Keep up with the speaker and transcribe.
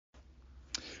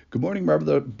Good morning,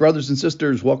 brothers and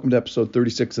sisters. Welcome to episode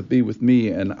 36 of Be With Me.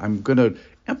 And I'm going to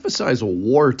emphasize a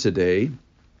war today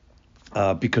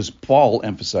because Paul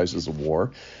emphasizes a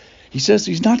war. He says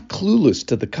he's not clueless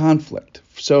to the conflict.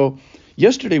 So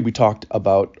yesterday we talked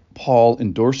about Paul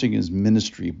endorsing his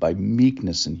ministry by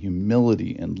meekness and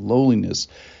humility and lowliness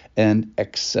and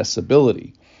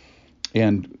accessibility.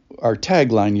 And our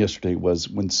tagline yesterday was,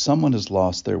 when someone has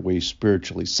lost their way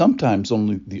spiritually, sometimes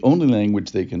the only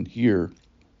language they can hear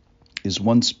is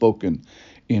one spoken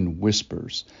in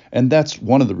whispers. And that's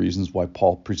one of the reasons why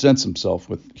Paul presents himself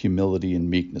with humility and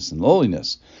meekness and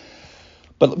lowliness.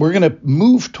 But we're going to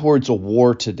move towards a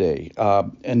war today.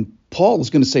 And Paul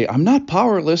is going to say, I'm not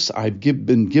powerless. I've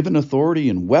been given authority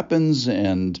and weapons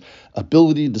and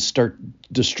ability to start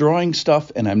destroying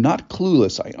stuff, and I'm not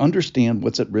clueless. I understand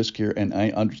what's at risk here, and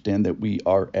I understand that we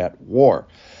are at war.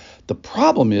 The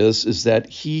problem is that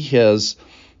he has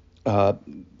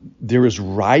there is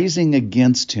rising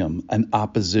against him an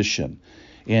opposition.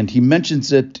 And he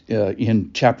mentions it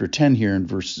in chapter 10 here in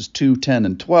verses 2, 10,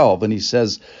 and 12. And he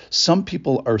says, some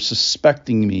people are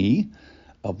suspecting me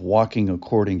of walking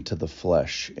according to the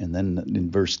flesh. And then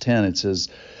in verse 10, it says,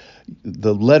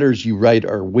 the letters you write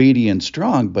are weighty and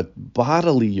strong, but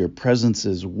bodily your presence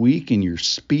is weak and your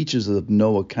speech is of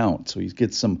no account. So he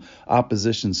gets some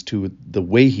oppositions to the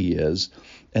way he is.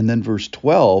 And then verse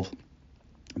 12,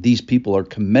 these people are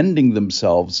commending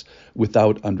themselves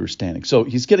without understanding. So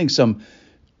he's getting some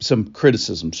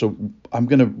criticism. So I'm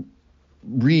going to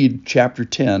read chapter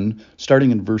 10,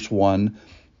 starting in verse 1,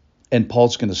 and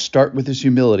Paul's going to start with his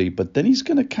humility, but then he's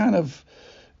going to kind of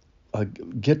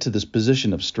get to this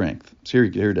position of strength. So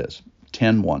here it is,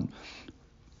 10:1,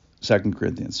 2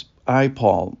 Corinthians. I,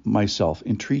 Paul, myself,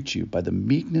 entreat you by the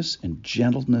meekness and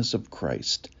gentleness of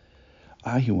Christ,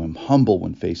 I who am humble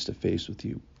when face to face with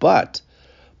you, but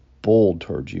bold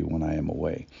towards you when I am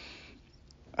away.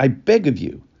 I beg of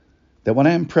you that when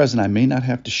I am present, I may not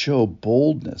have to show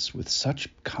boldness with such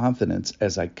confidence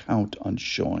as I count on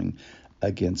showing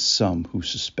against some who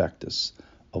suspect us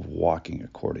of walking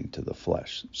according to the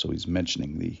flesh. So he's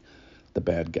mentioning the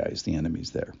bad guys, the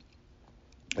enemies there.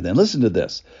 And then listen to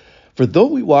this. For though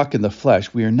we walk in the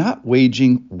flesh, we are not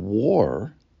waging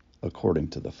war according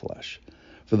to the flesh.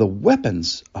 For the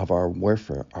weapons of our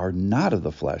warfare are not of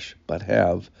the flesh, but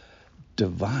have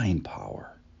divine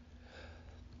power.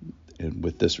 And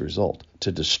with this result,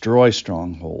 to destroy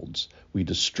strongholds, we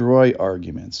destroy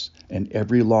arguments and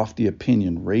every lofty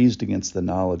opinion raised against the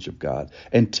knowledge of God,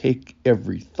 and take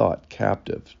every thought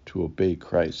captive to obey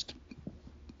Christ,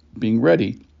 being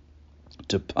ready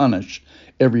to punish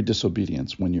every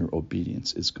disobedience when your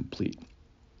obedience is complete.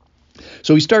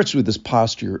 So he starts with this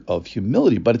posture of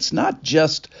humility, but it's not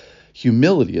just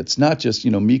humility. It's not just,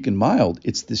 meek and mild.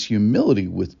 It's this humility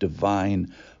with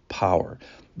divine power.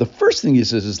 The first thing he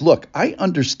says is, look, I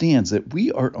understand that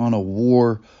we are on a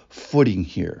war footing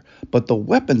here, but the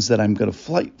weapons that I'm going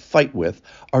to fight with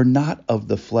are not of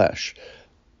the flesh.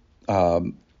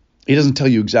 He doesn't tell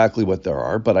you exactly what there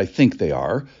are, but I think they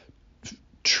are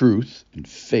truth and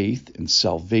faith and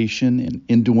salvation and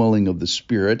indwelling of the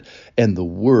Spirit and the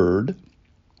Word.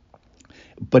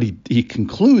 But he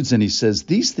concludes and he says,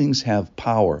 these things have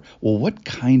power. Well, what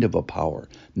kind of a power?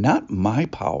 Not my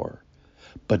power,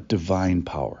 but divine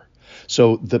power.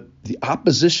 So the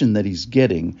opposition that he's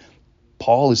getting,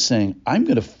 Paul is saying, I'm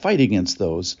going to fight against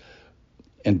those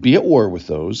and be at war with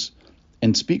those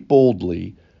and speak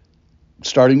boldly,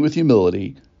 starting with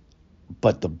humility.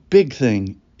 But the big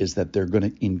thing is that they're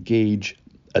going to engage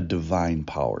a divine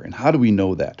power. And how do we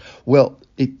know that? Well,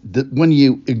 when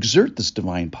you exert this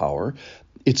divine power,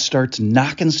 it starts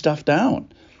knocking stuff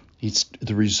down.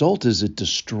 The result is it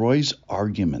destroys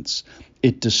arguments.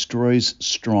 It destroys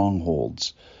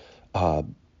strongholds. I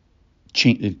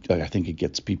think it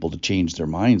gets people to change their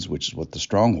minds, which is what the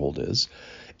stronghold is.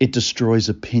 It destroys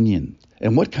opinion.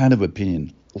 And what kind of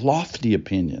opinion? Lofty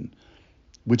opinion,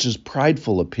 which is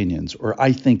prideful opinions, or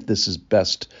I think this is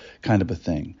best kind of a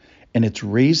thing. And it's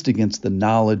raised against the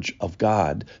knowledge of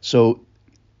God. So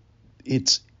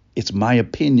it's my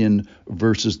opinion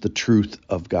versus the truth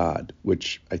of God,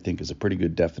 which I think is a pretty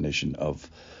good definition of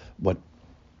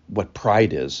what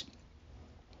pride is.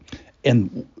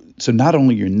 And so not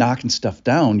only you're knocking stuff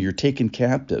down, you're taking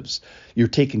captives. You're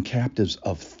taking captives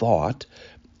of thought,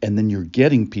 and then you're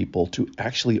getting people to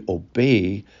actually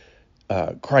obey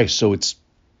Christ. So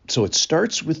it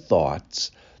starts with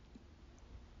thoughts,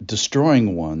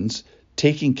 destroying ones,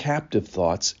 taking captive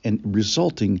thoughts, and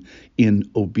resulting in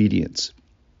obedience.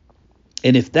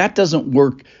 And if that doesn't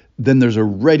work, then there's a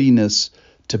readiness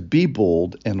to be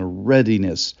bold and a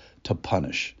readiness to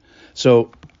punish.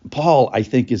 So Paul, I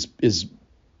think, is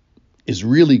is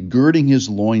really girding his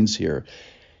loins here.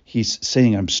 He's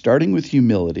saying, I'm starting with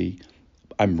humility.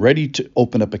 I'm ready to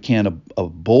open up a can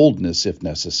of boldness if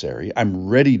necessary. I'm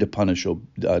ready to punish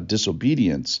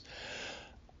disobedience.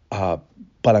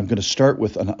 But I'm going to start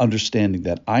with an understanding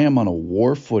that I am on a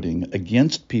war footing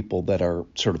against people that are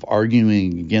sort of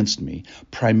arguing against me.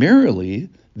 Primarily,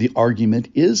 the argument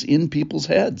is in people's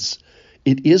heads.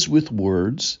 It is with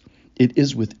words. It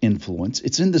is with influence.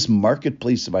 It's in this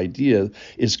marketplace of ideas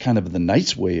is kind of the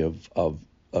nice way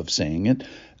of saying it.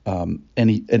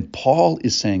 And Paul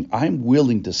is saying, I'm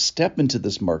willing to step into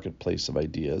this marketplace of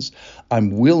ideas.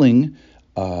 I'm willing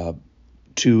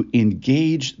to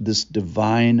engage this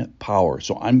divine power.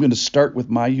 So I'm going to start with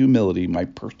my humility, my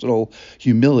personal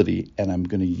humility, and I'm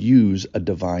going to use a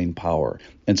divine power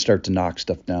and start to knock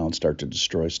stuff down, start to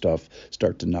destroy stuff,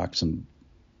 start to knock some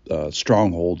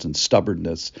strongholds and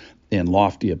stubbornness and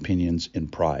lofty opinions and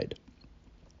pride.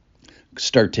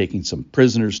 Start taking some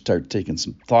prisoners, start taking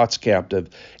some thoughts captive,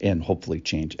 and hopefully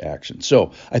change action.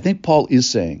 So I think Paul is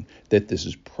saying that this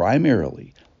is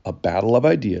primarily a battle of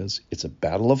ideas. It's a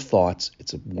battle of thoughts.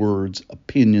 It's of words,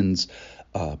 opinions,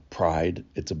 pride.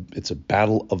 It's a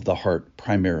battle of the heart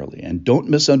primarily. And don't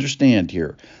misunderstand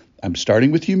here. I'm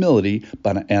starting with humility,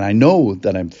 and I know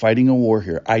that I'm fighting a war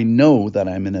here. I know that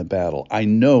I'm in a battle. I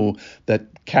know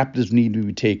that captives need to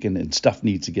be taken and stuff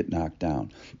needs to get knocked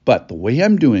down. But the way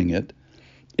I'm doing it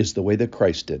is the way that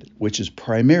Christ did it, which is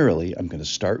primarily I'm going to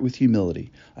start with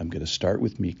humility. I'm going to start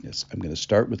with meekness. I'm going to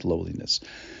start with lowliness.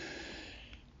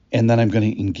 And then I'm going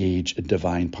to engage a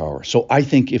divine power. So I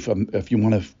think if you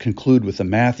want to conclude with the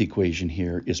math equation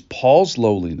here, is Paul's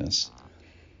lowliness,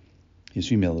 his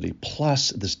humility, plus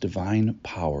this divine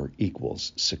power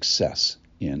equals success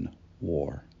in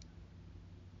war.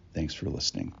 Thanks for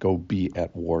listening. Go be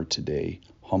at war today,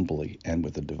 humbly and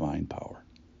with a divine power.